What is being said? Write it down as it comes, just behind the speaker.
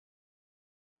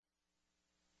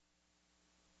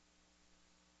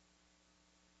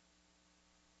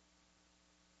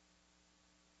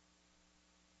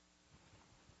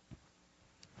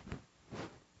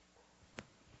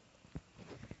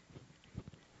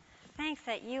thanks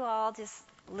that you all just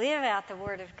live out the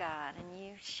Word of God and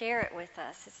you share it with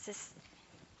us. It's just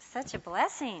such a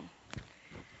blessing.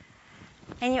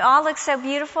 And you all look so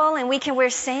beautiful, and we can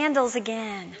wear sandals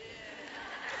again.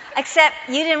 Except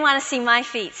you didn't want to see my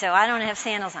feet, so I don't have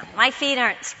sandals on. My feet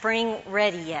aren't spring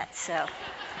ready yet, so.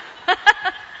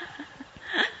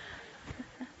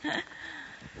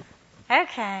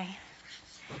 Okay.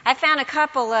 I found a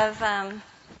couple of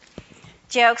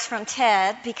jokes from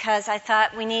Ted because I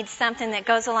thought we need something that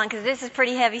goes along, because this is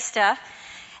pretty heavy stuff,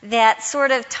 that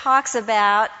sort of talks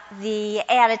about the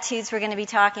attitudes we're going to be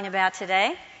talking about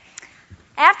today.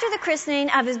 After the christening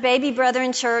of his baby brother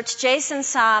in church, Jason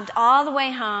sobbed all the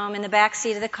way home in the back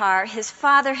seat of the car. His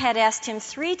father had asked him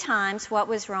 3 times what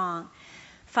was wrong.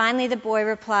 Finally, the boy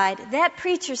replied, "That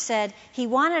preacher said he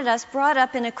wanted us brought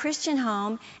up in a Christian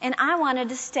home, and I wanted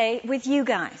to stay with you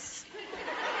guys."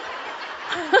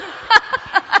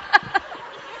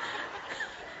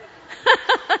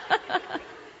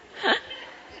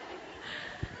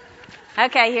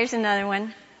 Okay, here's another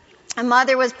one. A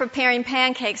mother was preparing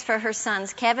pancakes for her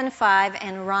sons, Kevin 5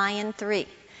 and Ryan 3.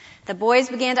 The boys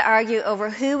began to argue over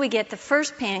who would get the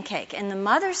first pancake, and the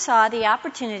mother saw the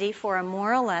opportunity for a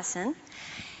moral lesson.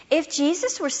 If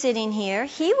Jesus were sitting here,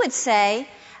 he would say,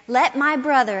 "Let my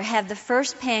brother have the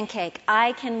first pancake.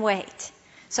 I can wait."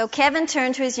 So Kevin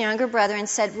turned to his younger brother and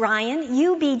said, "Ryan,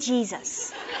 you be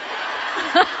Jesus."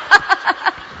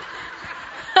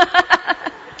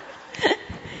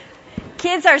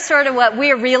 Kids are sort of what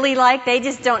we're really like. They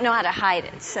just don't know how to hide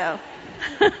it. So,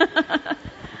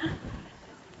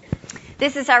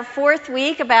 this is our 4th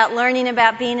week about learning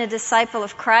about being a disciple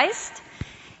of Christ.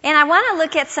 And I want to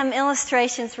look at some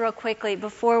illustrations real quickly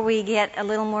before we get a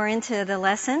little more into the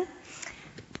lesson.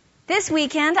 This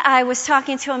weekend, I was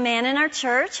talking to a man in our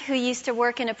church who used to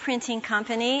work in a printing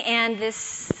company, and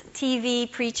this TV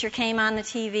preacher came on the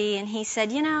TV, and he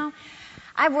said,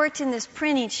 I worked in this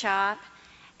printing shop,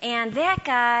 and that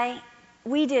guy,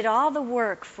 we did all the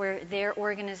work for their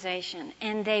organization,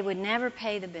 and they would never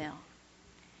pay the bill.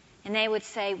 And they would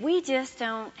say, "We just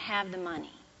don't have the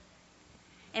money."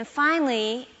 And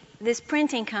finally, this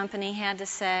printing company had to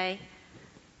say,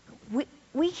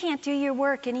 we can't do your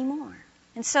work anymore.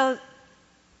 And so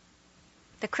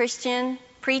the Christian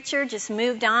preacher just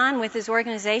moved on with his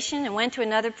organization and went to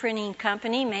another printing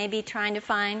company, maybe trying to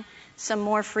find some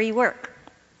more free work.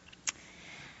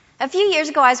 A few years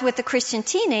ago, I was with a Christian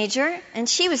teenager, and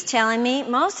she was telling me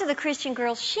most of the Christian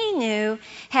girls she knew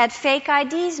had fake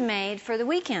IDs made for the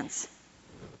weekends.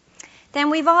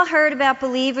 Then we've all heard about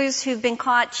believers who've been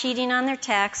caught cheating on their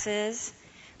taxes,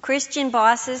 Christian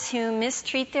bosses who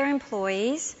mistreat their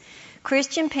employees,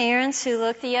 Christian parents who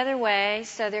look the other way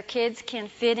so their kids can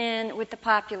fit in with the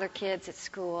popular kids at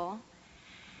school.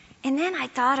 And then I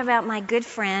thought about my good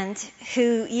friend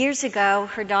who years ago,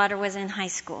 her daughter was in high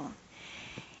school.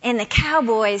 And the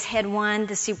Cowboys had won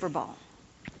the Super Bowl.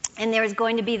 And there was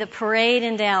going to be the parade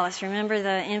in Dallas. Remember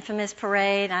the infamous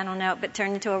parade? I don't know, but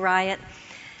turned into a riot.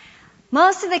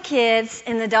 Most of the kids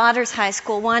in the daughter's high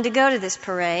school wanted to go to this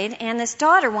parade, and this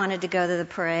daughter wanted to go to the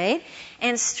parade.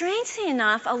 And strangely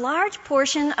enough, a large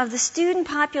portion of the student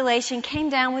population came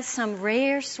down with some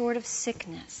rare sort of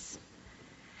sickness.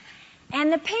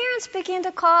 And the parents began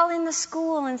to call in the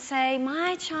school and say,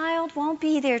 "My child won't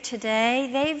be there today.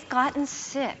 They've gotten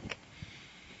sick."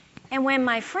 And when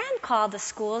my friend called the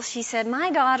school, she said, "My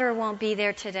daughter won't be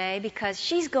there today because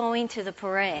she's going to the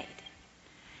parade."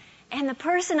 And the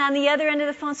person on the other end of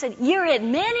the phone said, "You're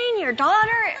admitting your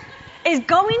daughter is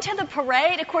going to the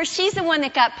parade?" Of course, she's the one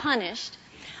that got punished.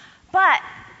 But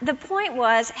the point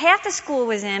was, half the school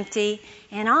was empty,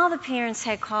 and all the parents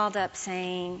had called up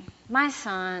saying, "My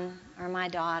son or my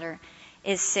daughter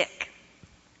is sick."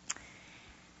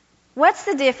 What's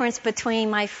the difference between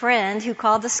my friend who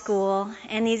called the school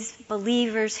and these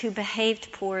believers who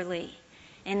behaved poorly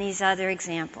in these other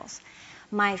examples?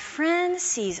 My friend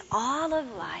sees all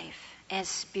of life as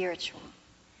spiritual,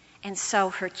 and so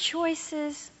her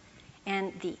choices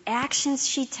and the actions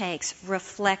she takes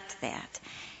reflect that.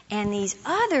 And these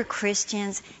other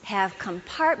Christians have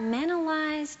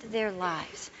compartmentalized their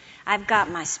lives. I've got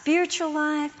my spiritual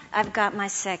life, I've got my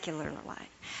secular life.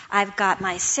 I've got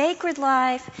my sacred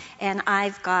life, and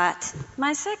I've got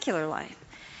my secular life.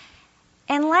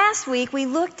 And last week we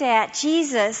looked at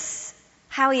Jesus,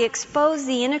 how he exposed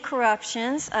the inner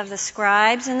corruptions of the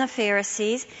scribes and the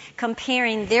Pharisees,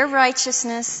 comparing their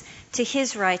righteousness to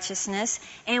his righteousness.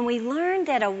 And we learned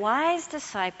that a wise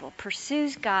disciple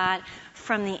pursues God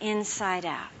from the inside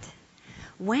out.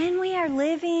 When we are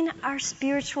living our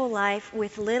spiritual life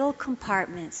with little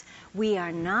compartments, we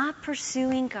are not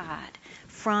pursuing God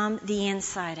from the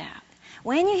inside out.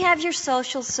 When you have your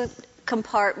social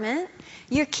compartment,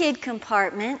 your kid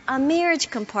compartment, a marriage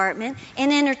compartment,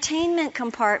 an entertainment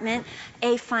compartment,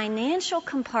 a financial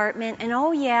compartment, and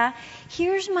oh yeah,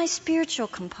 here's my spiritual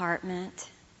compartment.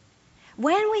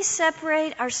 When we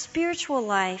separate our spiritual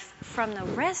life from the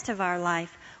rest of our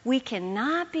life, we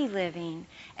cannot be living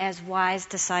as wise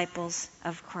disciples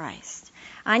of Christ.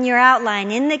 On your outline,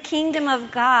 in the kingdom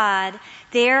of God,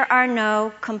 there are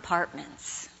no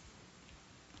compartments.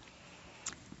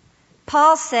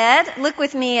 Paul said, look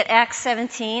with me at Acts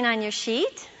 17 on your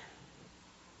sheet.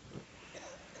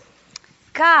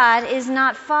 God is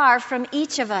not far from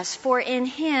each of us, for in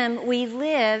Him we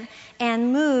live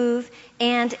and move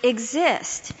and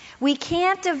exist. We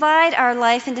can't divide our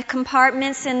life into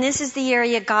compartments, and this is the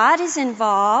area God is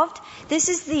involved. This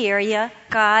is the area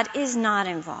God is not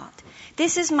involved.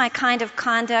 This is my kind of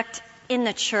conduct in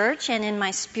the church and in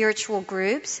my spiritual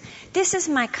groups. This is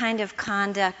my kind of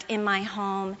conduct in my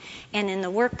home and in the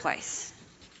workplace.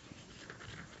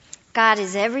 God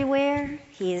is everywhere.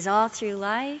 He is all through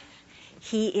life.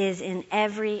 He is in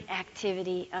every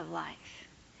activity of life.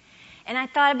 And I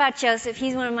thought about Joseph.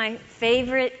 He's one of my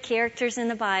favorite characters in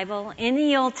the Bible, in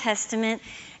the Old Testament.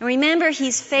 And remember,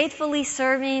 he's faithfully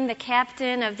serving the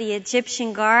captain of the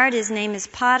Egyptian guard. His name is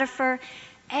Potiphar.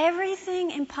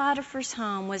 Everything in Potiphar's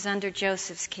home was under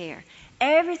Joseph's care.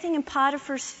 Everything in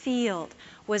Potiphar's field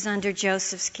was under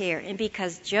Joseph's care. And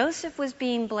because Joseph was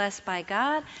being blessed by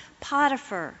God,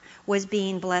 Potiphar was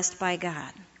being blessed by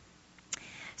God.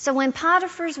 So when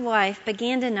Potiphar's wife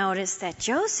began to notice that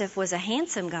Joseph was a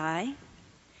handsome guy,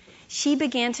 she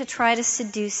began to try to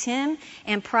seduce him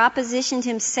and propositioned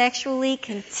him sexually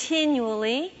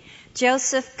continually.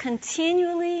 Joseph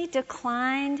continually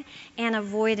declined and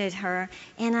avoided her.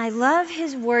 And I love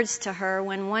his words to her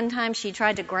when one time she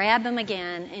tried to grab him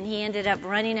again and he ended up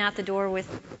running out the door with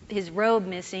his robe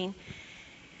missing.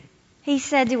 He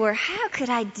said to her, "How could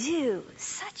I do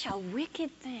such a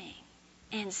wicked thing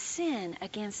and sin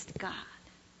against God?"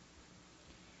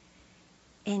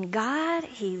 In God,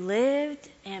 he lived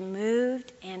and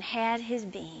moved and had his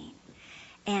being.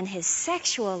 And his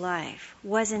sexual life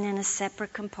wasn't in a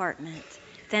separate compartment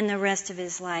than the rest of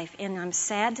his life. And I'm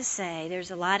sad to say there's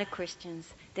a lot of Christians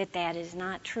that is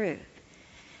not true.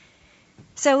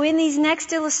 So in these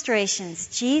next illustrations,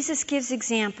 Jesus gives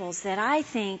examples that I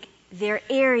think they're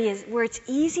areas where it's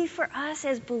easy for us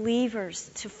as believers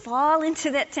to fall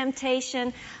into that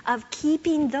temptation of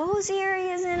keeping those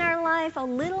areas in our life a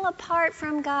little apart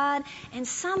from God and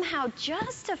somehow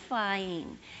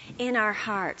justifying in our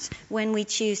hearts when we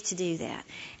choose to do that.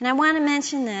 And I want to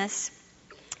mention this.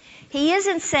 He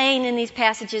isn't saying in these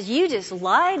passages, you just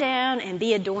lie down and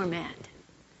be a doormat.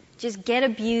 Just get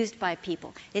abused by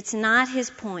people. It's not his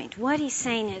point. What he's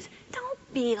saying is,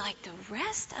 don't be like the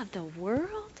rest of the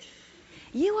world.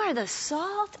 You are the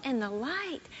salt and the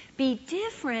light. Be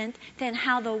different than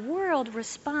how the world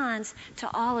responds to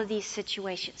all of these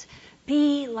situations.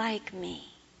 Be like me.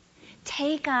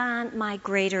 Take on my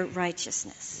greater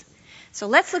righteousness. So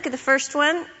let's look at the first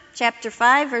one, chapter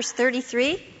 5, verse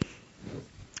 33.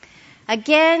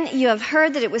 Again, you have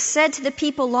heard that it was said to the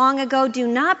people long ago, do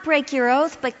not break your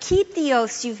oath, but keep the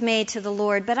oaths you've made to the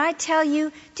Lord. But I tell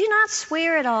you, do not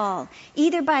swear at all,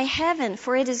 either by heaven,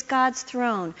 for it is God's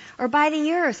throne, or by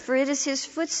the earth, for it is his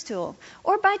footstool,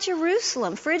 or by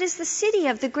Jerusalem, for it is the city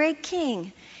of the great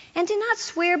king. And do not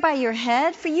swear by your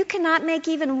head, for you cannot make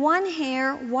even one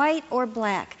hair white or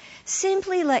black.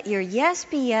 Simply let your yes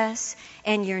be yes,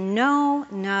 and your no,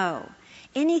 no.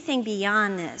 Anything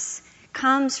beyond this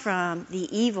comes from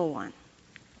the evil one.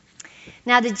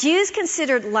 Now, the Jews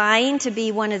considered lying to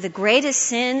be one of the greatest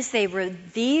sins. They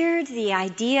revered the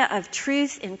idea of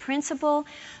truth in principle,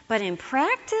 but in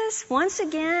practice, once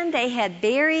again, they had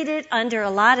buried it under a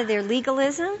lot of their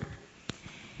legalism.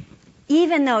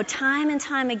 Even though time and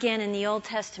time again in the Old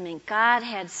Testament, God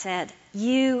had said,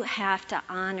 you have to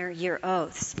honor your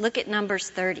oaths. Look at Numbers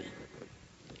 30.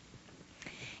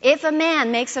 If a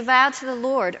man makes a vow to the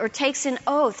Lord or takes an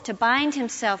oath to bind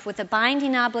himself with a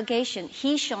binding obligation,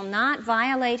 he shall not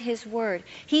violate his word.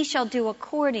 He shall do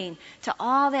according to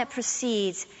all that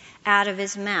proceeds out of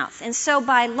his mouth. And so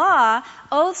by law,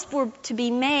 oaths were to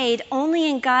be made only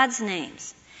in God's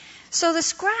names. So the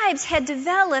scribes had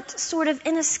developed sort of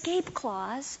an escape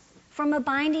clause from a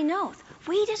binding oath.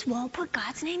 We just won't put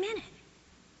God's name in it.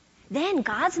 Then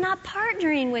God's not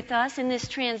partnering with us in this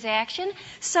transaction,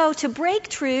 so to break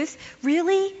truth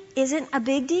really isn't a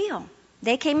big deal.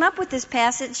 They came up with this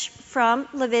passage from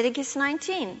Leviticus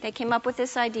 19. They came up with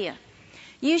this idea.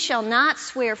 You shall not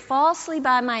swear falsely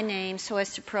by my name so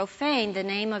as to profane the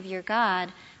name of your God.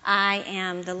 I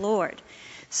am the Lord.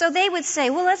 So they would say,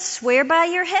 well, let's swear by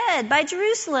your head, by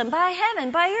Jerusalem, by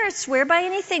heaven, by earth, swear by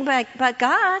anything but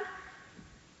God.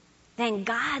 Then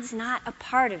God's not a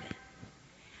part of it.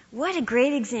 What a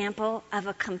great example of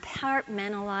a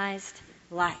compartmentalized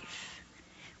life.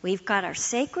 We've got our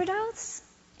sacred oaths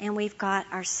and we've got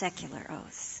our secular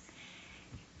oaths.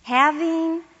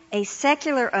 Having a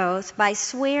secular oath by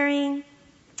swearing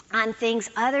on things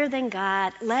other than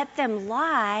God, let them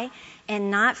lie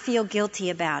and not feel guilty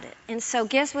about it. And so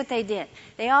guess what they did?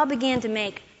 They all began to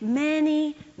make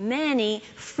many, many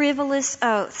frivolous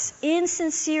oaths,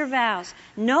 insincere vows.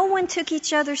 No one took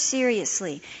each other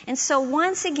seriously. And so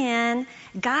once again,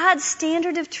 God's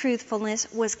standard of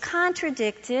truthfulness was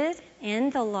contradicted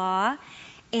in the law,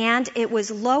 and it was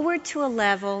lowered to a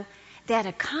level that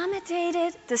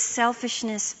accommodated the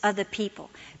selfishness of the people.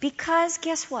 Because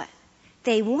guess what?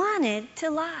 They wanted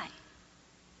to lie.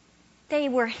 They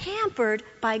were hampered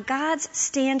by God's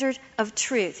standard of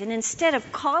truth. And instead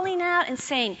of calling out and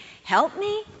saying, help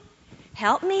me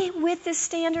with this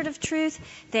standard of truth,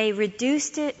 they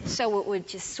reduced it so it would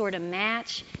just sort of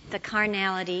match the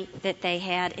carnality that they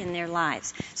had in their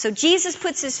lives. So Jesus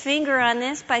puts his finger on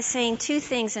this by saying two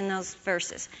things in those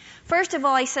verses. First of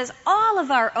all, he says all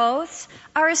of our oaths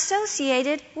are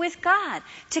associated with God.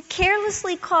 To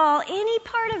carelessly call any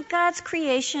part of God's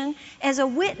creation as a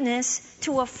witness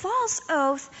to a false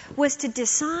oath was to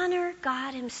dishonor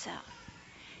God himself.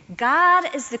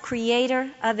 God is the creator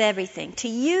of everything. To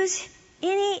use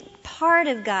any part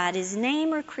of God, his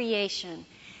name or creation,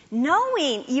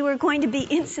 knowing you are going to be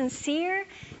insincere,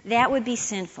 that would be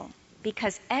sinful,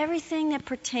 because everything that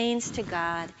pertains to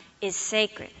God is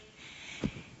sacred.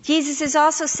 Jesus is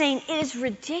also saying it is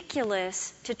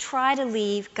ridiculous to try to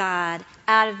leave God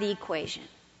out of the equation.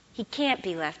 He can't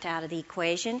be left out of the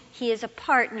equation. He is a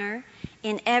partner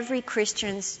in every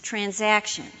Christian's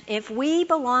transaction. If we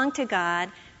belong to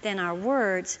God, then our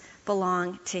words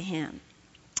belong to him.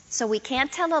 So we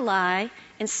can't tell a lie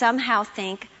and somehow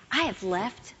think, I have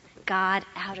left God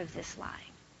out of this lie.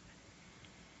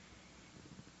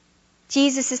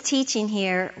 Jesus is teaching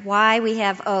here why we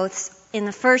have oaths in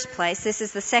the first place. This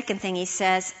is the second thing he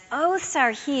says. Oaths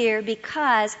are here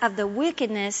because of the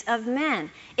wickedness of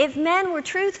men. If men were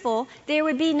truthful, there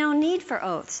would be no need for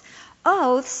oaths.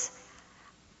 Oaths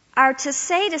are to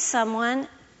say to someone,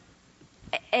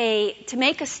 to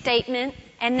make a statement,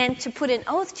 and then to put an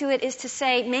oath to it is to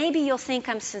say, maybe you'll think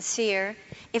I'm sincere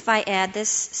if I add this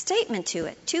statement to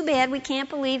it. Too bad we can't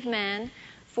believe men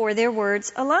for their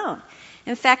words alone.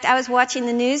 In fact, I was watching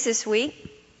the news this week,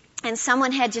 and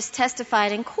someone had just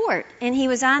testified in court, and he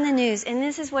was on the news, and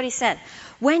this is what he said.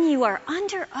 When you are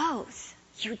under oath,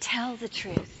 you tell the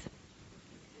truth.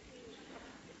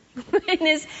 And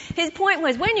his point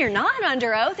was, when you're not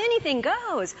under oath, anything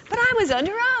goes. But I was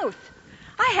under oath.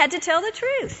 I had to tell the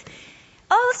truth.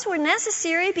 Oaths were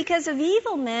necessary because of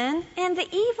evil men and the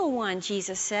evil one,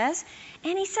 Jesus says.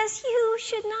 And he says, you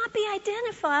should not be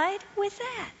identified with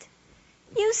that.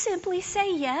 You simply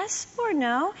say yes or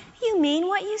no. You mean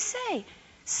what you say.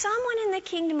 Someone in the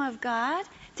kingdom of God,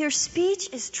 their speech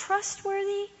is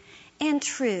trustworthy and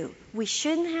true. We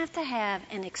shouldn't have to have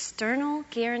an external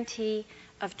guarantee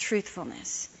of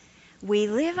truthfulness. We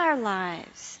live our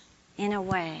lives in a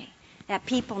way that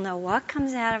people know what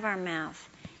comes out of our mouth.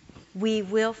 We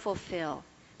will fulfill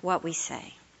what we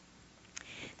say.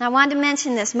 Now, I wanted to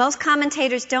mention this. Most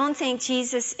commentators don't think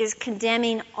Jesus is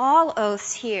condemning all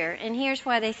oaths here, and here's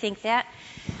why they think that.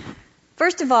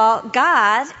 First of all,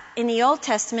 God in the Old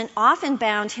Testament often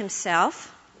bound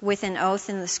himself with an oath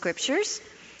in the Scriptures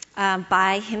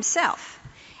by himself.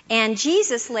 And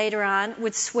Jesus later on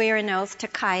would swear an oath to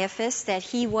Caiaphas that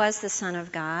he was the Son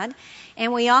of God.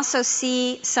 And we also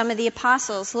see some of the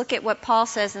apostles. Look at what Paul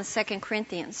says in 2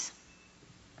 Corinthians.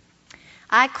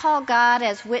 I call God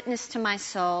as witness to my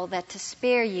soul that to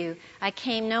spare you I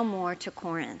came no more to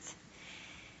Corinth.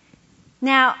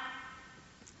 Now,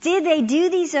 did they do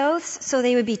these oaths so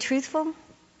they would be truthful?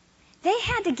 They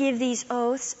had to give these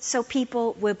oaths so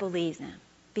people would believe them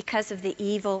because of the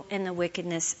evil and the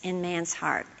wickedness in man's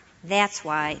heart. That's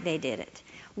why they did it.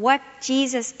 What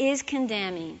Jesus is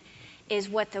condemning is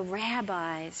what the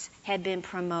rabbis had been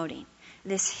promoting.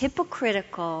 This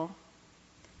hypocritical,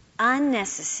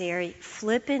 unnecessary,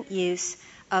 flippant use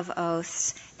of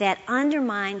oaths that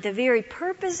undermine the very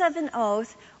purpose of an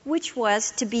oath, which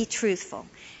was to be truthful.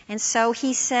 And so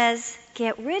he says,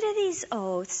 get rid of these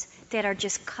oaths that are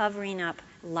just covering up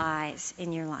lies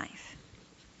in your life.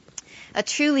 A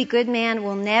truly good man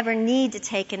will never need to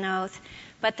take an oath,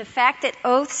 but the fact that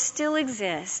oaths still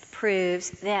exist proves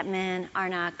that men are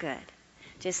not good.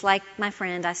 Just like my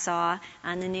friend I saw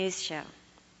on the news show.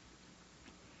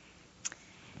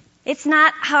 It's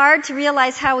not hard to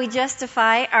realize how we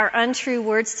justify our untrue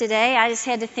words today. I just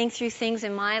had to think through things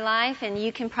in my life, and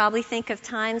you can probably think of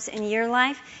times in your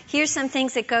life. Here's some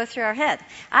things that go through our head.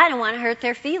 I don't want to hurt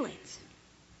their feelings.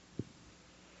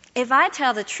 If I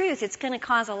tell the truth, it's going to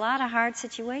cause a lot of hard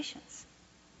situations.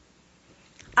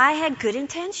 I had good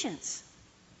intentions.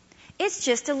 It's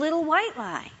just a little white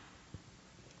lie.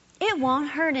 It won't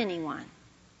hurt anyone.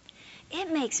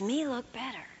 It makes me look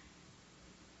better.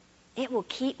 It will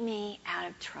keep me out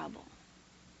of trouble.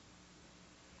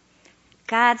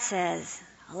 God says,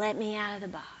 let me out of the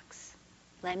box.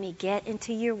 Let me get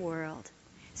into your world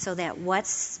so that what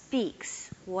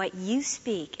you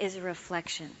speak is a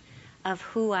reflection of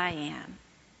who I am.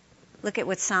 Look at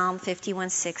what Psalm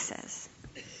 51:6 says.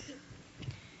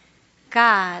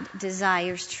 God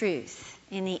desires truth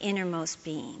in the innermost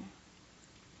being.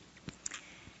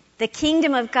 The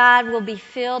kingdom of God will be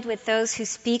filled with those who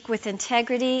speak with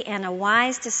integrity, and a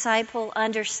wise disciple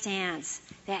understands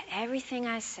that everything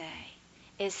I say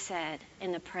is said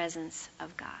in the presence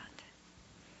of God.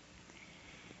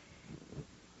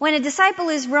 When a disciple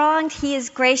is wronged, he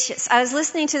is gracious. I was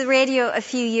listening to the radio a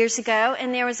few years ago,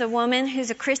 and there was a woman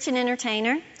who's a Christian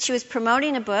entertainer. She was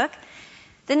promoting a book.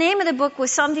 The name of the book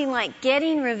was something like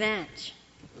Getting Revenge.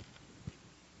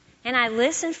 And I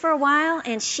listened for a while,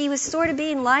 and she was sort of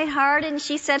being lighthearted, and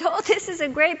she said, oh, this is a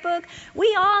great book.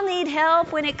 We all need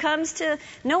help when it comes to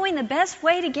knowing the best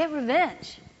way to get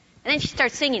revenge. And then she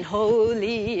starts singing,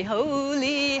 holy,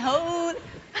 holy, holy.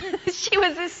 She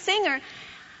was a singer.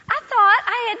 I thought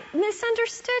I had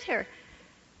misunderstood her.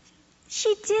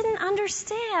 She didn't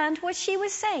understand what she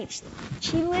was saying.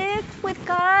 She lived with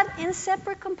God in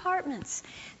separate compartments.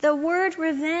 The word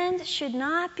revenge should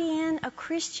not be in a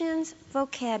Christian's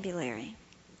vocabulary.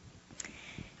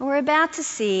 And we're about to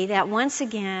see that once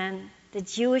again, the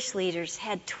Jewish leaders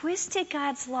had twisted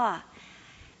God's law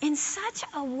in such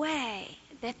a way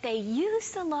that they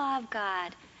used the law of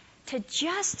God to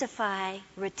justify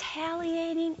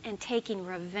retaliating and taking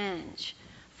revenge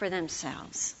for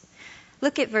themselves.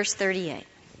 Look at verse 38.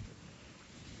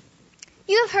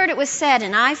 You have heard it was said,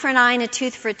 an eye for an eye and a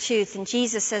tooth for a tooth. And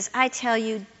Jesus says, I tell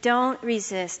you, don't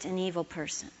resist an evil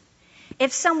person.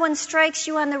 If someone strikes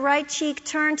you on the right cheek,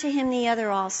 turn to him the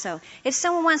other also. If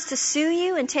someone wants to sue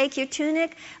you and take your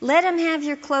tunic, let him have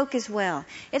your cloak as well.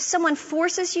 If someone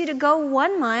forces you to go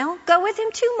 1 mile, go with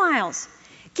him 2 miles.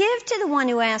 Give to the one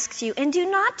who asks you, and do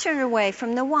not turn away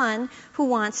from the one who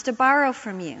wants to borrow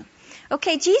from you.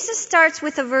 Okay, Jesus starts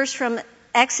with a verse from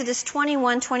Exodus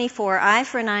 21:24, eye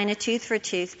for an eye and a tooth for a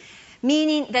tooth,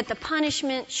 meaning that the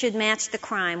punishment should match the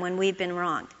crime when we've been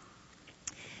wronged.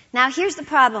 Now, here's the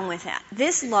problem with that.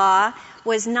 This law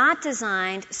was not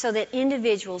designed so that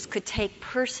individuals could take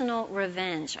personal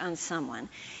revenge on someone.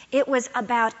 It was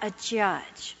about a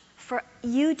judge, for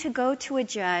you to go to a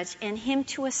judge and him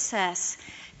to assess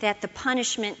that the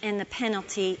punishment and the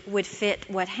penalty would fit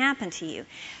what happened to you.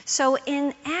 So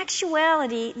in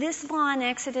actuality, this law in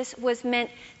Exodus was meant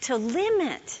to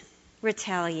limit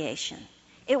retaliation.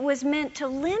 It was meant to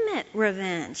limit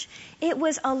revenge. It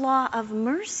was a law of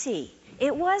mercy.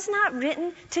 It was not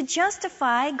written to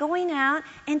justify going out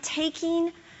and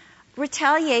taking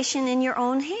retaliation in your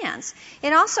own hands.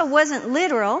 It also wasn't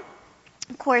literal.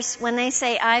 Of course, when they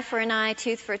say eye for an eye,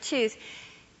 tooth for a tooth,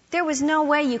 there was no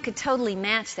way you could totally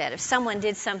match that. If someone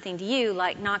did something to you,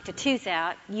 like knocked a tooth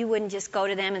out, you wouldn't just go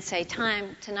to them and say,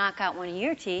 time to knock out one of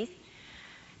your teeth.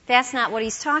 That's not what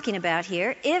he's talking about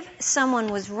here. If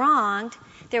someone was wronged,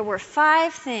 there were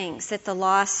 5 things that the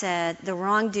law said the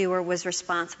wrongdoer was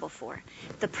responsible for.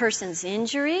 The person's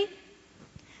injury,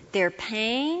 their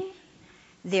pain,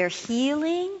 their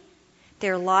healing,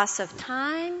 their loss of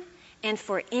time, and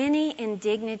for any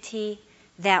indignity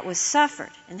that was suffered.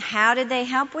 And how did they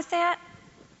help with that?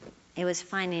 It was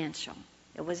financial.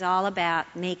 It was all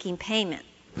about making payment.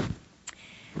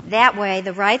 That way,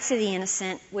 the rights of the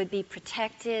innocent would be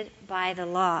protected by the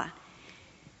law.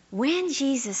 When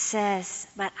Jesus says,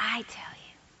 but I tell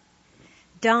you,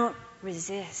 don't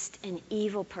resist an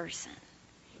evil person,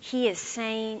 he is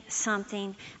saying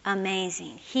something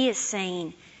amazing. He is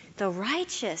saying the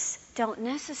righteous don't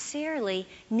necessarily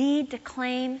need to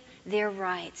claim their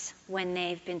rights when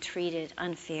they've been treated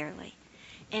unfairly.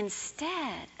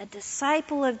 Instead, a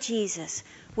disciple of Jesus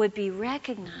would be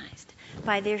recognized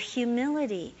by their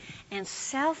humility and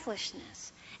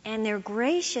selflessness and their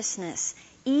graciousness,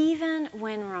 even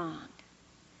when wronged.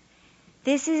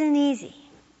 This isn't easy.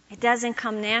 It doesn't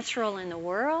come natural in the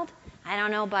world. I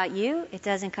don't know about you. It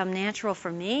doesn't come natural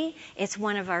for me. It's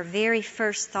one of our very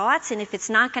first thoughts, and if it's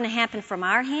not going to happen from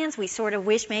our hands, we sort of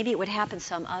wish maybe it would happen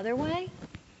some other way.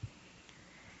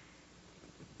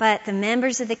 But the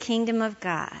members of the kingdom of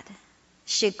God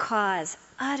should cause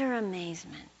utter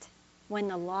amazement when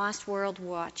the lost world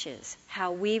watches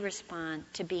how we respond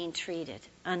to being treated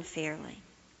unfairly.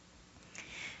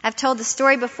 I've told the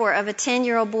story before of a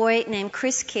 10-year-old boy named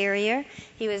Chris Carrier.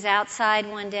 He was outside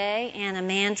one day, and a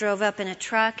man drove up in a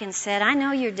truck and said, "I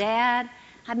know your dad.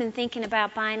 I've been thinking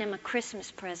about buying him a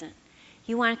Christmas present.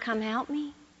 You want to come help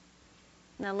me?"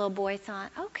 And the little boy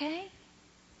thought, okay.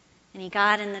 And he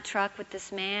got in the truck with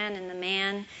this man, and the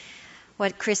man,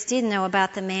 what Chris didn't know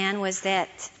about the man was that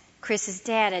Chris's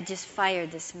dad had just fired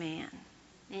this man,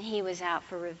 and he was out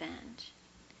for revenge.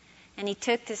 And he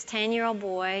took this 10-year-old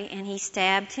boy, and he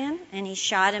stabbed him, and he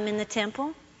shot him in the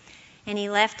temple, and he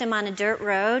left him on a dirt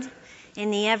road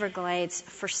in the Everglades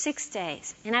for 6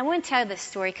 days. And I wouldn't tell this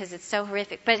story because it's so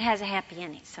horrific, but it has a happy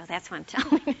ending, so that's why I'm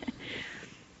telling it.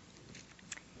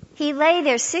 He lay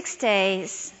there 6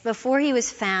 days before he was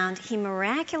found. He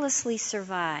miraculously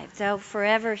survived, though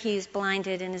forever he was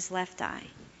blinded in his left eye.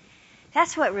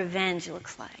 That's what revenge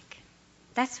looks like.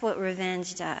 That's what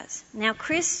revenge does. Now,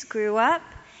 Chris grew up,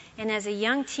 and as a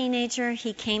young teenager,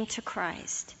 he came to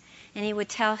Christ. And he would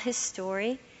tell his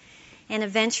story. And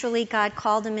eventually, God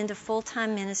called him into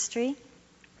full-time ministry.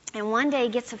 And one day, he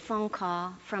gets a phone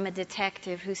call from a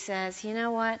detective who says, "You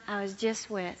know what? I was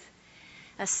just with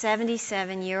a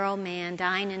 77-year-old man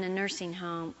dying in a nursing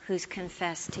home who's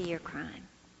confessed to your crime."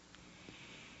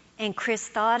 And Chris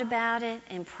thought about it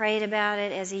and prayed about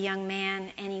it as a young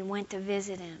man, and he went to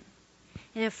visit him.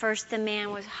 And at first, the man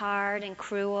was hard and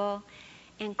cruel.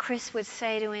 And Chris would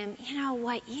say to him, "You know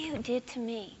what you did to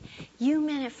me? You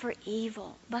meant it for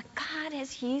evil, but God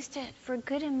has used it for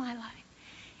good in my life.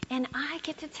 And I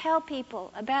get to tell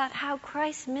people about how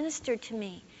Christ ministered to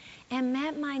me and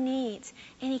met my needs."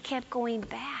 And he kept going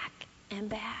back and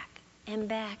back and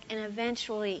back. And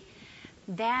eventually,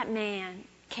 that man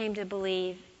came to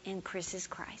believe in Chris's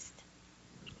Christ.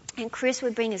 And Chris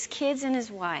would bring his kids and his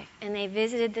wife, and they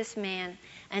visited this man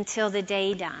until the day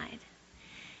he died.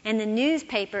 And the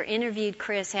newspaper interviewed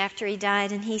Chris after he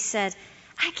died, and he said,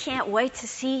 "I can't wait to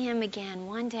see him again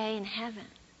one day in heaven."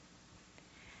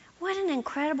 What an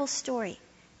incredible story.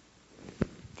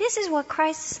 This is what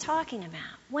Christ is talking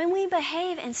about. When we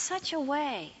behave in such a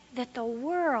way that the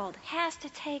world has to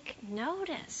take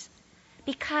notice,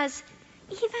 because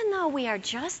even though we are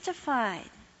justified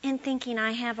in thinking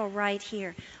I have a right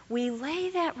here, we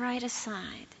lay that right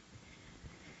aside.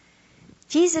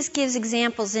 Jesus gives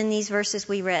examples in these verses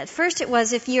we read. First it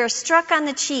was, if you're struck on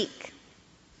the cheek,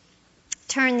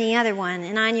 turn the other one.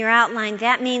 And on your outline,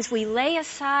 that means we lay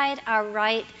aside our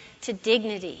right to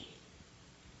dignity.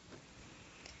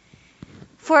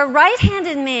 For a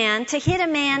right-handed man, to hit a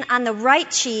man on the right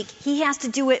cheek, he has to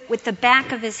do it with the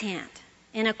back of his hand.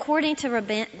 And according to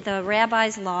the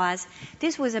rabbi's laws,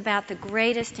 this was about the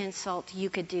greatest insult you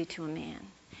could do to a man.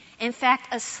 In fact,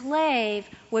 a slave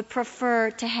would prefer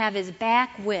to have his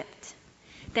back whipped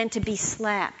than to be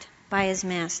slapped by his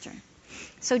master.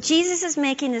 So Jesus is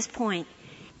making this point.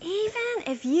 Even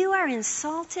if you are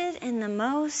insulted in the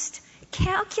most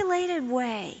calculated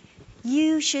way,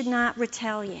 you should not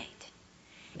retaliate.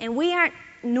 And we aren't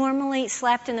normally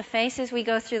slapped in the face as we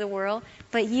go through the world,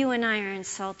 but you and I are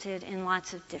insulted in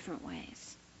lots of different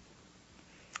ways.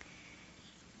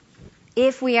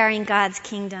 If we are in God's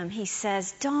kingdom, he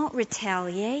says, don't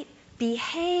retaliate.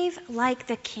 Behave like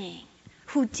the king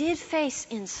who did face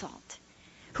insult,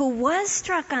 who was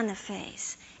struck on the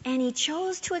face, and he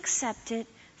chose to accept it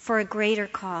for a greater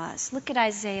cause. Look at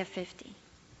Isaiah 50.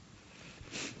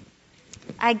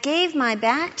 I gave my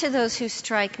back to those who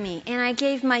strike me, and I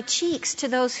gave my cheeks to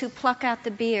those who pluck out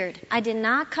the beard. I did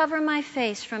not cover my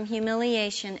face from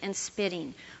humiliation and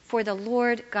spitting, for the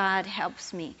Lord God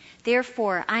helps me.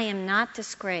 Therefore, I am not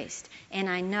disgraced, and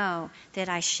I know that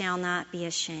I shall not be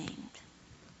ashamed.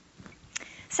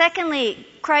 Secondly,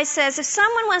 Christ says, if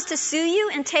someone wants to sue you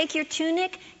and take your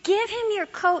tunic, give him your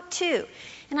coat too.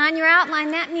 And on your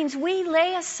outline, that means we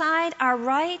lay aside our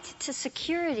right to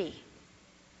security.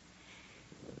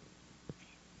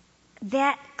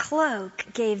 That cloak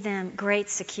gave them great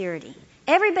security.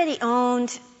 Everybody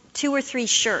owned 2 or 3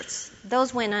 shirts.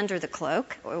 Those went under the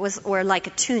cloak, or like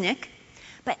a tunic.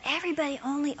 But everybody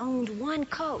only owned one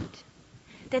coat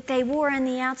that they wore on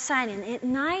the outside. And at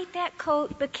night, that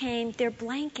coat became their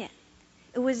blanket.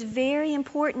 It was very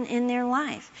important in their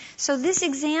life. So this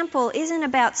example isn't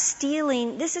about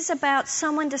stealing. This is about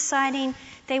someone deciding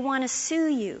they want to sue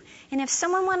you. And if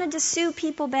someone wanted to sue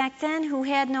people back then who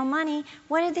had no money,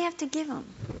 what did they have to give them?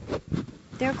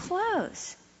 Their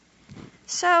clothes.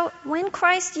 So when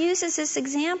Christ uses this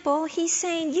example, he's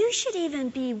saying you should even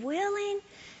be willing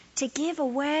to give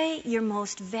away your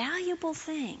most valuable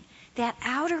thing, that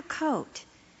outer coat,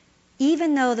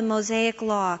 even though the Mosaic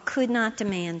law could not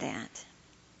demand that.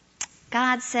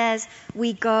 God says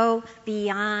we go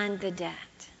beyond the debt.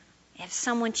 If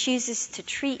someone chooses to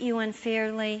treat you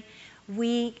unfairly,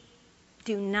 we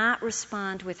do not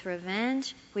respond with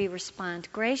revenge. We respond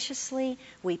graciously.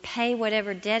 We pay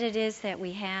whatever debt it is that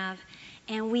we have.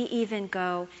 And we even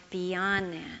go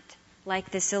beyond that,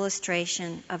 like this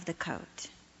illustration of the coat.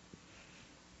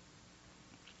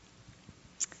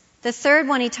 The third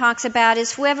one he talks about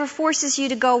is whoever forces you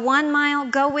to go 1 mile,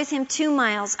 go with him 2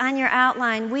 miles. On your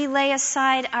outline, we lay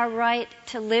aside our right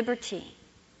to liberty.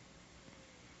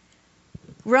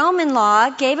 Roman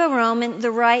law gave a Roman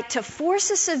the right to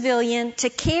force a civilian to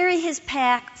carry his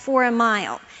pack for 1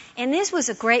 mile. And this was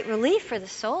a great relief for the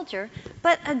soldier,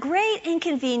 but a great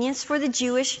inconvenience for the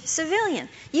Jewish civilian.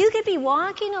 You could be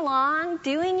walking along,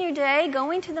 doing your day,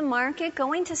 going to the market,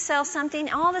 going to sell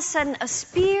something. All of a sudden, a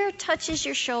spear touches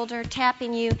your shoulder,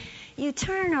 tapping you. You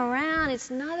turn around,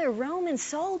 it's another Roman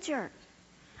soldier.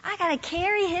 I got to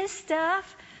carry his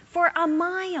stuff for 1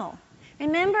 mile.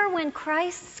 Remember when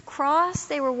Christ's cross,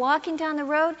 they were walking down the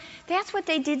road? That's what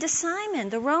they did to Simon.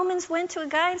 The Romans went to a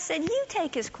guy and said, you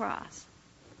take his cross.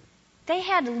 They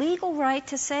had legal right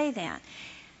to say that.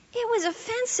 It was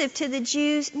offensive to the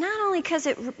Jews, not only because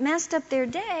it messed up their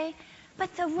day,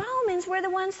 but the Romans were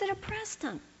the ones that oppressed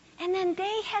them. And then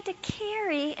they had to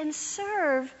carry and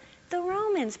serve the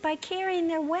Romans by carrying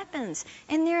their weapons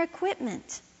and their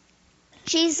equipment.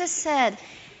 Jesus said,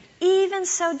 even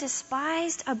so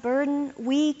despised a burden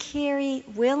we carry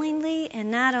willingly, and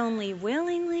not only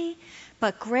willingly,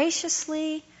 but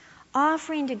graciously,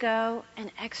 offering to go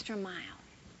an extra mile.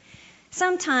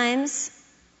 Sometimes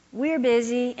we're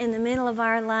busy in the middle of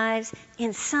our lives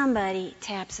and somebody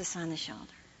taps us on the shoulder.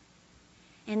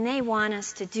 And they want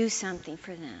us to do something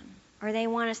for them. Or they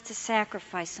want us to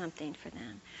sacrifice something for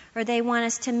them. Or they want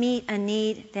us to meet a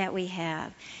need that we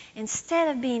have.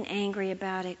 Instead of being angry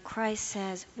about it, Christ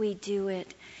says we do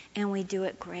it, and we do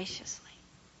it graciously.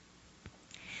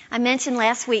 I mentioned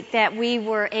last week that we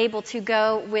were able to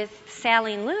go with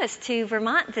Sally and Lewis to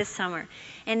Vermont this summer.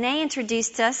 And they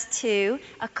introduced us to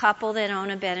a couple that own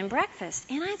a bed and breakfast.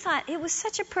 And I thought it was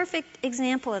such a perfect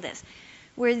example of this.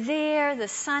 We're there, the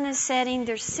sun is setting,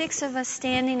 there's 6 of us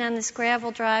standing on this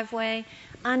gravel driveway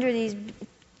under these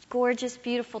gorgeous,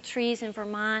 beautiful trees in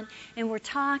Vermont, and we're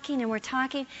talking and we're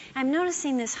talking. I'm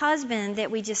noticing this husband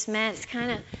that we just met is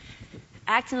kind of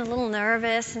acting a little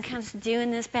nervous and kind of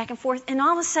doing this back and forth. And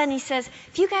all of a sudden he says,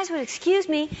 if you guys would excuse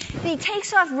me, and he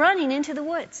takes off running into the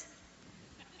woods.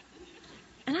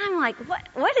 And I'm like,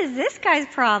 what is this guy's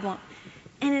problem?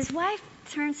 And his wife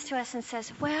turns to us and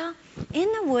says, well,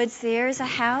 in the woods there is a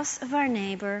house of our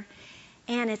neighbor,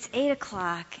 and it's 8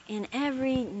 o'clock, and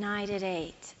every night at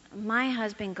 8, my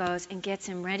husband goes and gets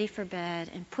him ready for bed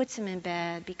and puts him in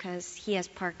bed because he has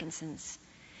Parkinson's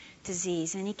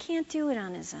disease, and he can't do it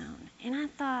on his own. And I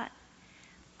thought,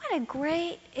 what a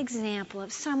great example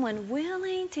of someone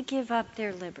willing to give up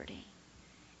their liberty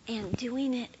and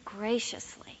doing it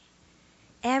graciously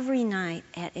every night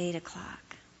at 8 o'clock.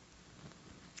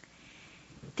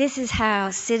 This is how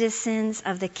citizens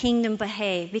of the kingdom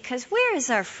behave, because where does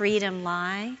our freedom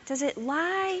lie? Does it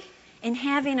lie in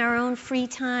having our own free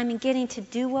time and getting to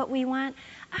do what we want?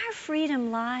 Our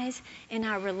freedom lies in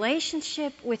our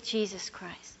relationship with Jesus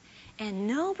Christ. And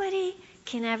nobody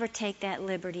can ever take that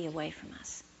liberty away from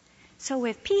us. So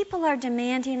if people are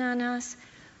demanding on us,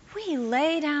 we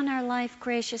lay down our life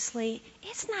graciously.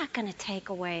 It's not going to take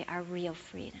away our real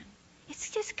freedom.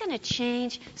 It's just going to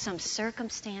change some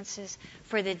circumstances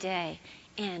for the day,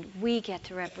 and we get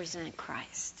to represent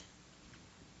Christ.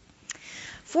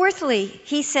 Fourthly,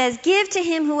 he says, give to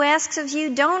him who asks of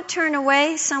you. Don't turn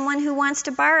away someone who wants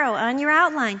to borrow. On your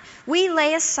outline, we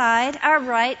lay aside our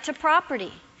right to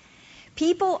property.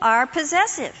 People are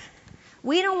possessive.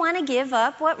 We don't want to give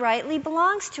up what rightly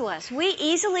belongs to us. We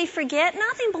easily forget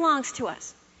nothing belongs to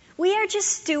us. We are just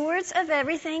stewards of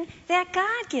everything that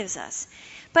God gives us.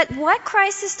 But what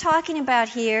Christ is talking about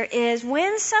here is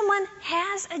when someone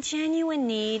has a genuine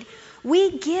need,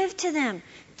 we give to them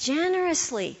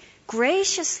generously,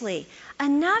 graciously,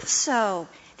 enough so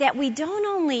that we don't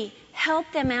only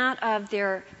help them out of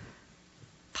their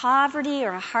poverty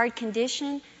or a hard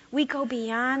condition, we go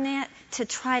beyond that to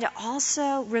try to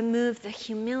also remove the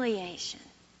humiliation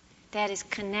that is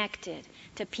connected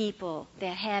to people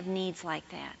that have needs like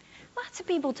that. Lots of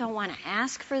people don't want to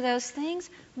ask for those things.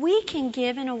 We can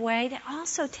give in a way that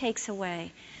also takes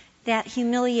away that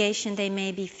humiliation they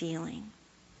may be feeling.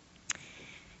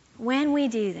 When we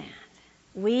do that,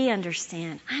 we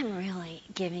understand I'm really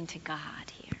giving to God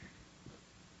here.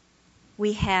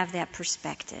 we have that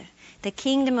perspective. The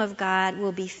kingdom of God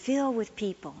will be filled with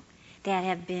people that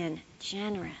have been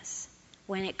generous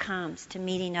when it comes to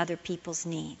meeting other people's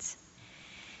needs.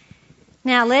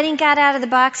 Now, letting God out of the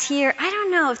box here, I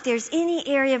don't know if there's any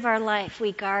area of our life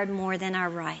we guard more than our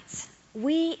rights.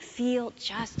 We feel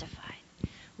justified.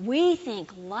 We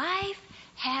think life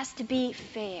has to be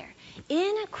fair.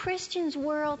 In a Christian's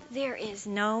world, there is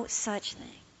no such thing.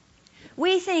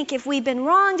 We think if we've been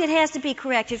wronged, it has to be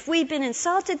correct. If we've been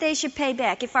insulted, they should pay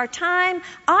back. If our time,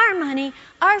 our money,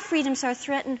 our freedoms are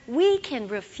threatened, we can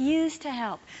refuse to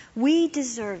help. We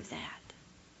deserve that.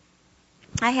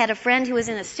 I had a friend who was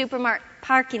in a supermarket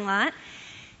parking lot,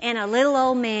 and a little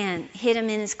old man hit him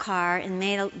in his car and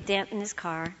made a dent in his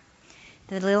car.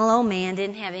 The little old man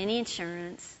didn't have any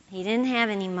insurance. He didn't have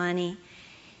any money.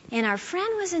 And our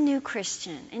friend was a new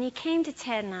Christian, and he came to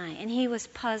Ted and I, and he was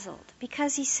puzzled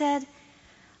because he said,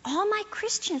 all my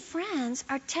Christian friends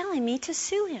are telling me to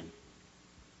sue him.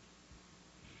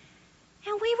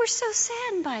 And we were so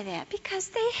saddened by that because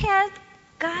they had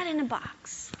God in a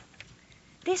box.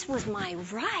 This was my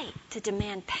right to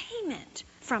demand payment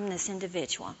from this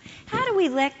individual. How do we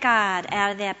let God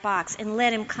out of that box and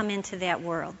let him come into that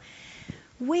world?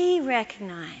 We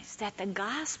recognize that the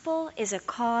gospel is a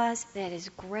cause that is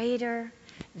greater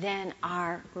than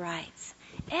our rights.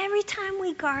 Every time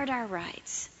we guard our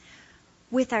rights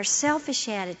with our selfish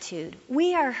attitude,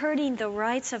 we are hurting the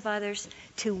rights of others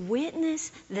to witness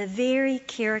the very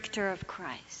character of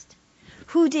Christ,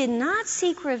 who did not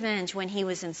seek revenge when he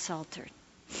was insulted,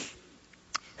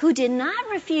 who did not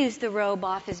refuse the robe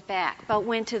off his back but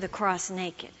went to the cross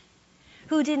naked,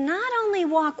 who did not only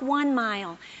walk 1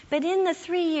 mile, but in the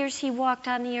 3 years he walked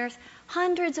on the earth,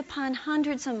 hundreds upon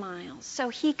hundreds of miles, so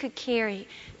he could carry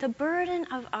the burden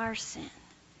of our sin,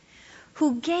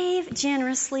 who gave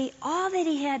generously all that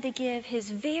he had to give,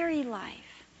 his very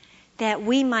life, that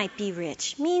we might be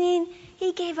rich, meaning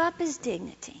he gave up his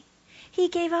dignity, he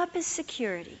gave up his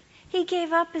security, he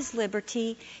gave up his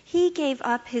liberty, he gave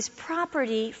up his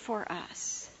property for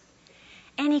us.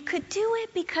 And he could do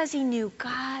it because he knew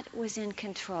God was in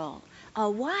control. A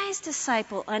wise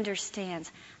disciple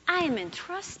understands, I am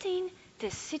entrusting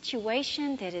this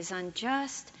situation that is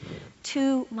unjust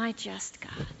to my just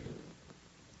God.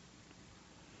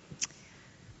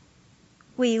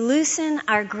 We loosen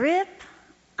our grip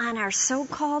on our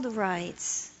so-called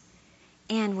rights,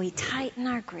 and we tighten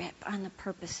our grip on the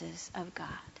purposes of God.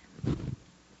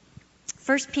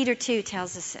 1 Peter 2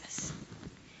 tells us this.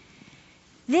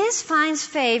 This finds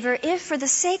favor if, for the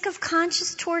sake of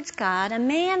conscience towards God, a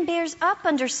man bears up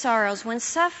under sorrows when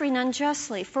suffering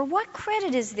unjustly. For what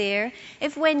credit is there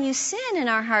if when you sin and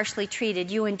are harshly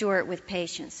treated, you endure it with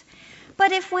patience?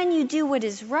 But if when you do what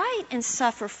is right and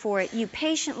suffer for it, you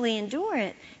patiently endure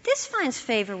it, this finds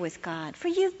favor with God, for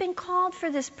you've been called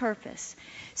for this purpose.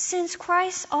 Since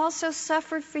Christ also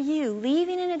suffered for you,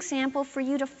 leaving an example for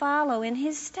you to follow in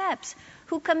his steps,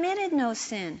 who committed no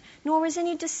sin, nor was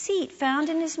any deceit found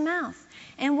in his mouth.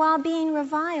 And while being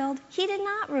reviled, he did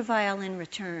not revile in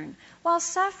return. While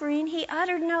suffering, he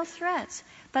uttered no threats,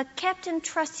 but kept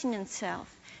entrusting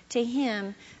himself to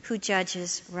him who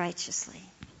judges righteously.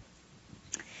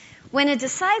 When a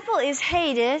disciple is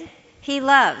hated, he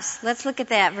loves. Let's look at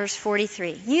that, verse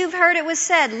 43. You've heard it was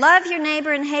said, love your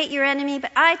neighbor and hate your enemy,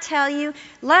 but I tell you,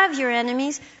 love your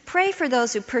enemies, pray for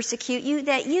those who persecute you,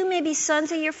 that you may be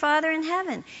sons of your Father in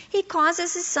heaven. He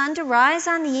causes his sun to rise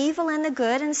on the evil and the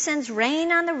good, and sends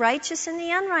rain on the righteous and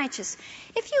the unrighteous.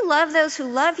 If you love those who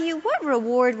love you, what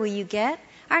reward will you get?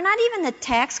 Are not even the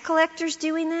tax collectors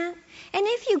doing that? And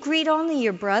if you greet only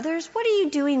your brothers, what are you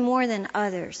doing more than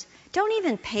others? Don't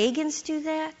even pagans do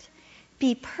that?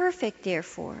 Be perfect,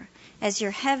 therefore, as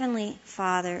your heavenly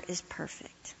Father is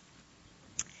perfect.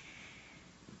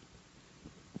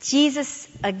 Jesus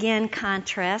again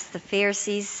contrasts the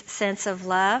Pharisees' sense of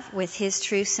love with his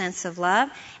true sense of love.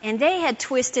 And they had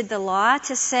twisted the law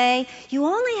to say, you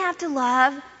only have to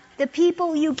love the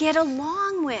people you get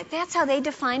along with. That's how they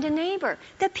defined a neighbor,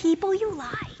 the people you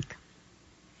like.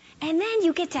 And then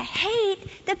you get to hate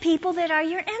the people that are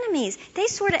your enemies. They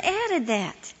sort of added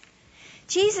that.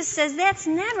 Jesus says that's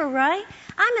never right.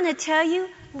 I'm going to tell you,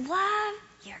 love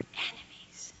your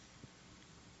enemies.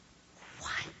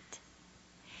 What?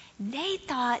 They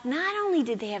thought not only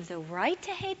did they have the right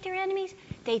to hate their enemies,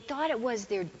 they thought it was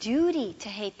their duty to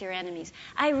hate their enemies.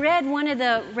 I read one of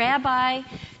the rabbi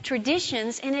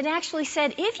traditions, and it actually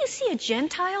said, if you see a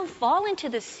Gentile fall into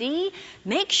the sea,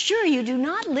 make sure you do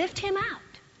not lift him out.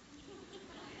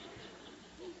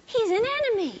 He's an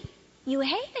enemy. You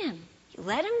hate him. You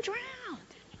let him drown.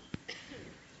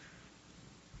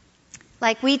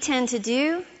 Like we tend to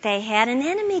do, they had an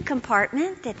enemy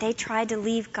compartment that they tried to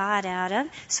leave God out of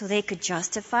so they could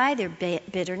justify their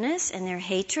bitterness and their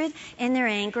hatred and their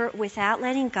anger without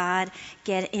letting God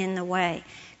get in the way.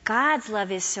 God's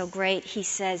love is so great, He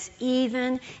says,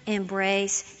 even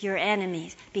embrace your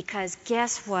enemies. Because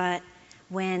guess what?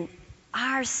 When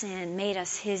our sin made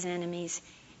us His enemies,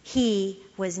 He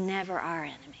was never our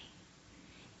enemy.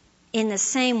 In the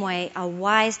same way, a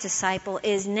wise disciple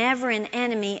is never an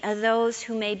enemy of those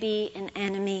who may be an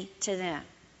enemy to them.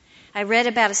 I read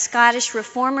about a Scottish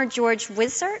reformer, George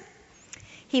Wishart.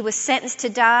 He was sentenced to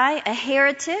die, a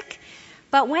heretic.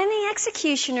 But when the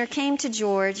executioner came to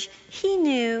George, he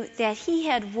knew that he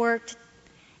had worked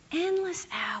endless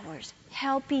hours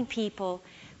helping people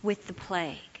with the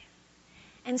plague.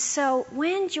 And so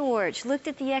when George looked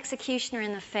at the executioner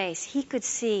in the face, he could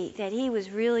see that he was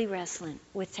really wrestling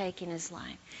with taking his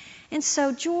life. And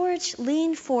so George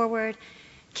leaned forward,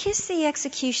 kissed the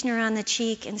executioner on the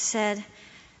cheek, and said,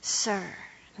 "Sir,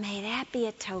 may that be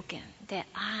a token that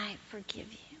I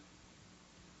forgive you."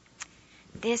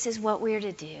 This is what we're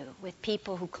to do with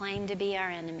people who claim to be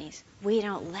our enemies. We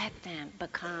don't let them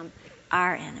become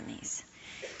our enemies.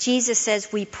 Jesus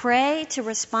says we pray to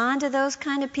respond to those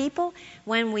kind of people.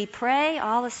 When we pray,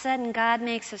 all of a sudden God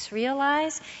makes us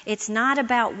realize it's not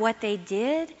about what they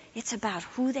did, it's about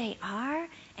who they are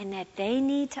and that they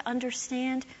need to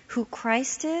understand who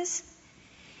Christ is.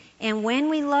 And when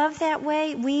we love that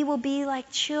way, we will be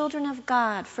like children of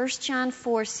God. 1 John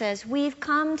 4 says, we've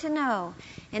come to know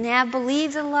and have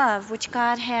believed the love which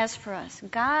God has for us.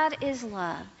 God is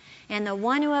love. And the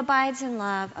one who abides in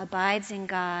love abides in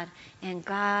God, and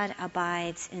God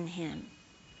abides in him.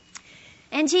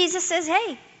 And Jesus says,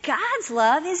 hey, God's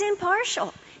love is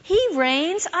impartial. He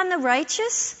reigns on the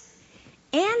righteous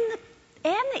and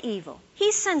the evil.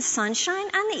 He sends sunshine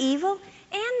on the evil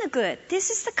and the good. This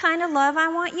is the kind of love I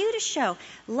want you to show.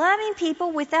 Loving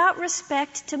people without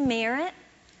respect to merit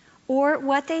or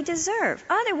what they deserve.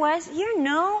 Otherwise, you're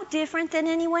no different than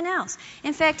anyone else.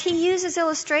 In fact, he uses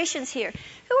illustrations here.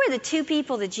 Who are the two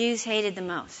people the Jews hated the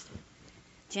most?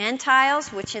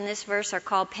 Gentiles, which in this verse are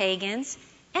called pagans,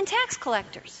 and tax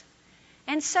collectors.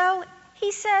 And so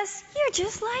he says, you're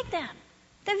just like them.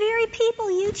 The very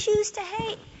people you choose to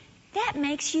hate, that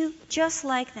makes you just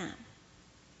like them.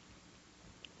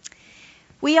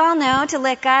 We all know to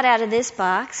let God out of this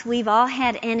box. We've all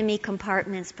had enemy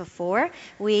compartments before.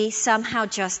 We somehow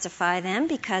justify them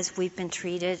because we've been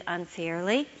treated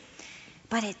unfairly.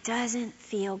 But it doesn't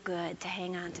feel good to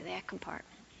hang on to that compartment.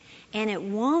 And it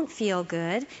won't feel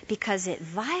good because it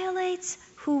violates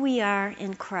who we are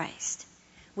in Christ.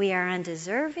 We are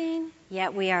undeserving,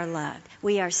 yet we are loved.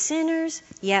 We are sinners,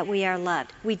 yet we are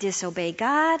loved. We disobey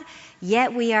God,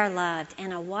 yet we are loved.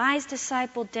 And a wise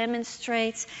disciple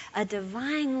demonstrates a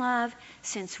divine love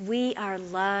since we are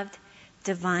loved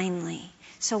divinely.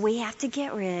 So we have to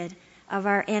get rid of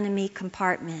our enemy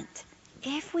compartment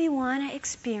if we want to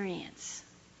experience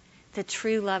the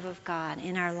true love of God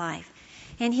in our life.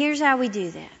 And here's how we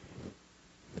do that.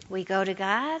 We go to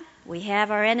God, we have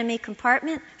our enemy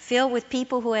compartment filled with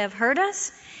people who have hurt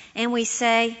us, and we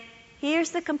say,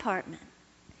 here's the compartment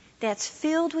that's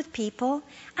filled with people.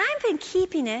 I've been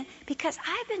keeping it because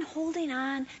I've been holding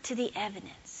on to the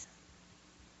evidence.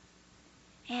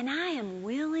 And I am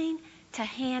willing to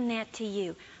hand that to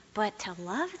you. But to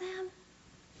love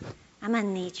them, I'm going to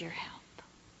need your help.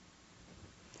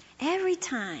 Every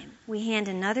time we hand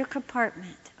another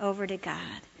compartment over to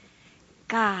God,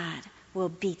 God will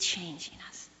be changing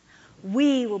us.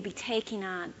 We will be taking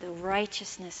on the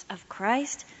righteousness of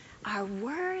Christ. Our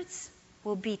words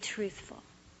will be truthful.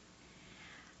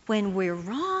 When we're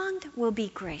wronged, we'll be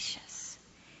gracious.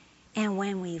 And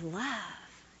when we love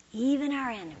even our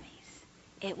enemies,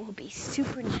 it will be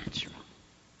supernatural.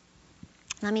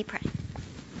 Let me pray.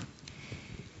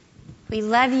 We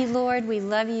love you, Lord. We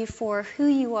love you for who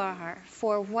you are,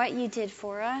 for what you did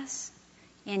for us,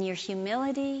 and your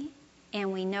humility,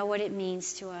 and we know what it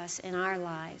means to us in our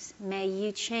lives. May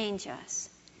you change us.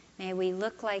 May we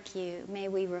look like you. May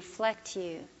we reflect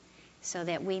you so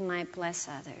that we might bless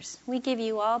others. We give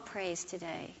you all praise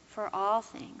today for all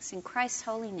things. In Christ's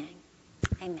holy name,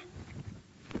 amen.